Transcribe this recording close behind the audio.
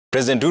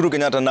President Uhuru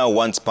Kenyatta now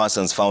wants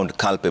persons found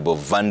culpable of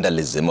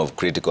vandalism of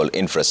critical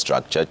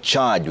infrastructure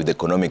charged with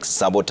economic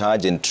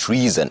sabotage and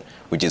treason,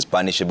 which is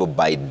punishable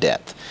by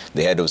death.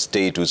 The head of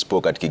state, who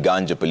spoke at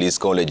Kiganja Police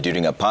College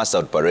during a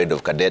pass-out parade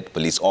of cadet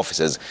police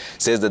officers,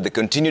 says that the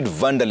continued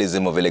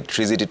vandalism of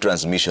electricity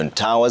transmission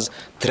towers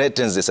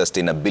threatens the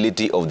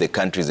sustainability of the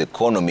country's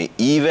economy,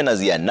 even as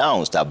he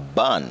announced a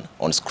ban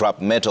on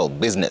scrap metal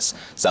business.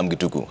 Sam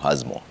Gituku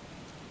has more.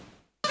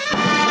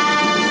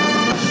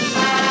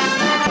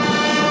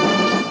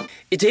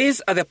 It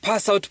is at the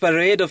pass-out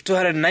parade of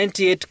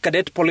 298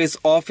 cadet police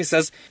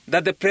officers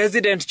that the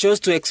president chose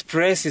to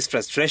express his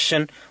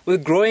frustration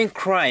with growing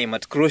crime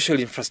at crucial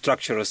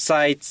infrastructural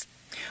sites.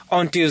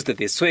 On Tuesday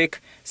this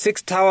week,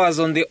 6 towers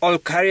on the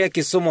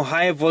Olkaria-Kisumu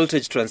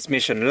high-voltage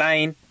transmission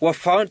line were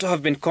found to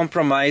have been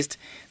compromised.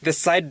 The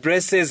side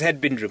braces had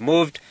been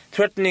removed,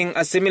 threatening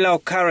a similar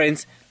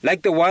occurrence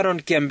like the one on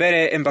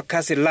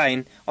Kiambere-Embakasi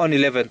line on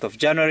 11th of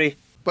January.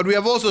 But we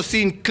have also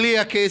seen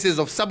clear cases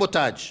of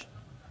sabotage,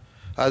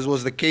 as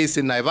was the case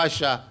in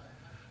Naivasha,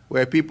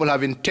 where people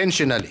have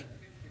intentionally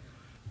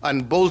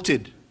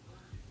unbolted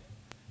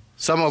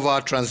some of our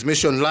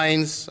transmission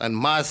lines and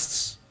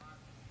masts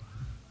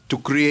to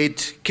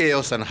create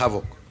chaos and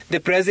havoc. The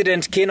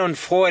president keen on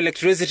 4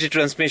 electricity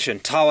transmission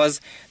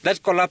towers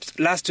that collapsed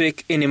last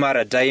week in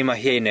Imara Daima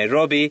here in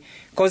Nairobi,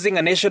 causing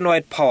a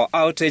nationwide power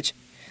outage.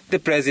 The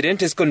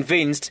president is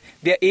convinced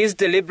there is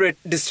deliberate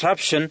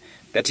disruption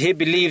that he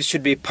believes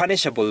should be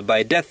punishable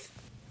by death.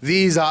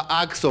 These are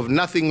acts of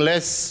nothing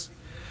less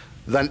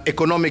than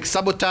economic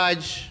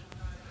sabotage,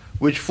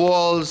 which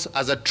falls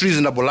as a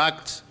treasonable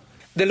act.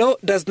 The law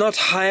does not,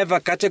 however,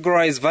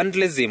 categorize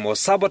vandalism or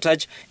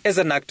sabotage as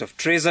an act of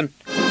treason.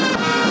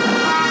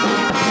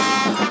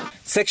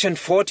 Section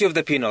 40 of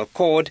the Penal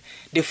Code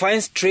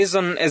defines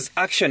treason as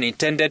action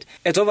intended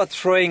at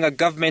overthrowing a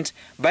government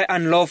by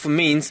unlawful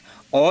means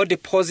or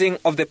deposing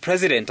of the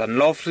president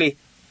unlawfully.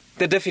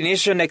 The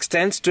definition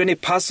extends to any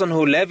person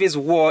who levies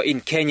war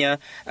in Kenya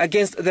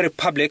against the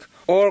Republic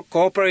or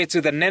cooperates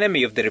with an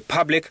enemy of the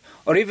Republic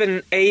or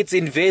even aids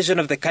invasion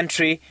of the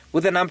country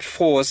with an armed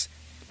force.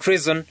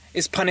 Treason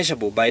is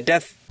punishable by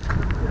death.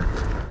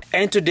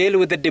 And to deal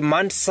with the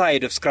demand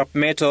side of scrap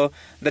metal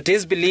that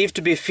is believed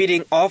to be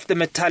feeding off the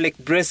metallic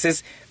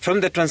braces from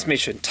the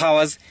transmission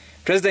towers,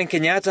 President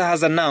Kenyatta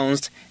has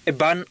announced a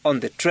ban on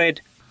the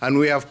trade. And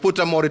we have put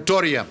a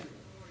moratorium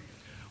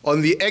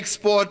on the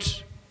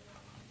export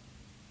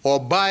or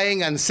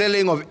buying and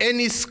selling of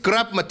any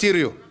scrap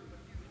material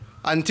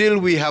until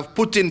we have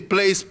put in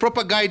place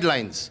proper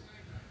guidelines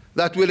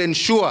that will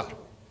ensure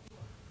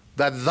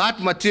that that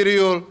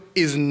material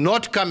is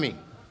not coming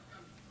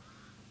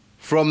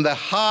from the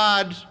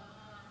hard-won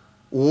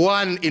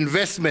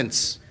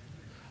investments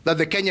that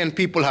the Kenyan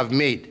people have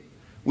made.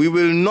 We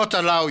will not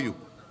allow you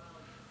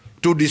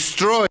to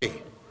destroy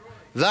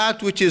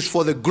that which is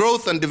for the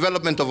growth and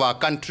development of our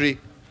country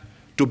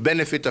to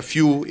benefit a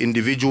few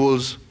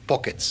individuals'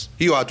 pockets.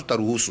 Hiyo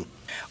hatutaruhusu.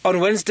 On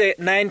Wednesday,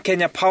 9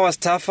 Kenya Power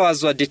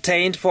staffers were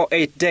detained for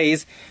 8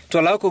 days to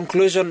allow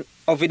conclusion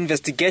of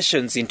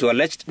investigations into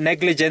alleged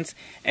negligence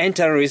and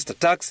terrorist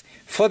attacks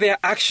for their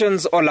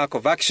actions or lack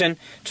of action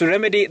to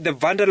remedy the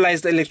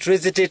vandalized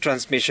electricity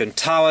transmission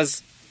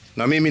towers.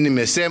 Na mimi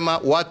nimesema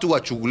watu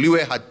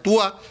wachukuliwe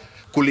hatua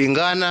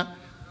kulingana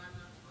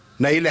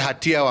na ile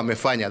hatia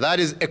wamefanya. That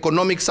is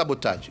economic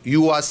sabotage.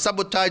 You are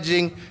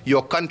sabotaging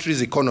your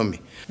country's economy.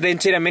 The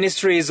Interior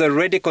Ministry is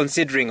already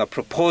considering a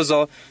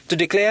proposal to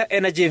declare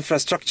energy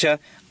infrastructure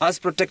as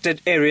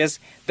protected areas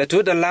that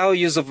would allow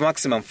use of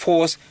maximum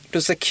force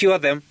to secure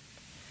them.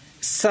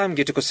 Sam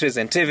Gituku,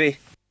 Citizen TV.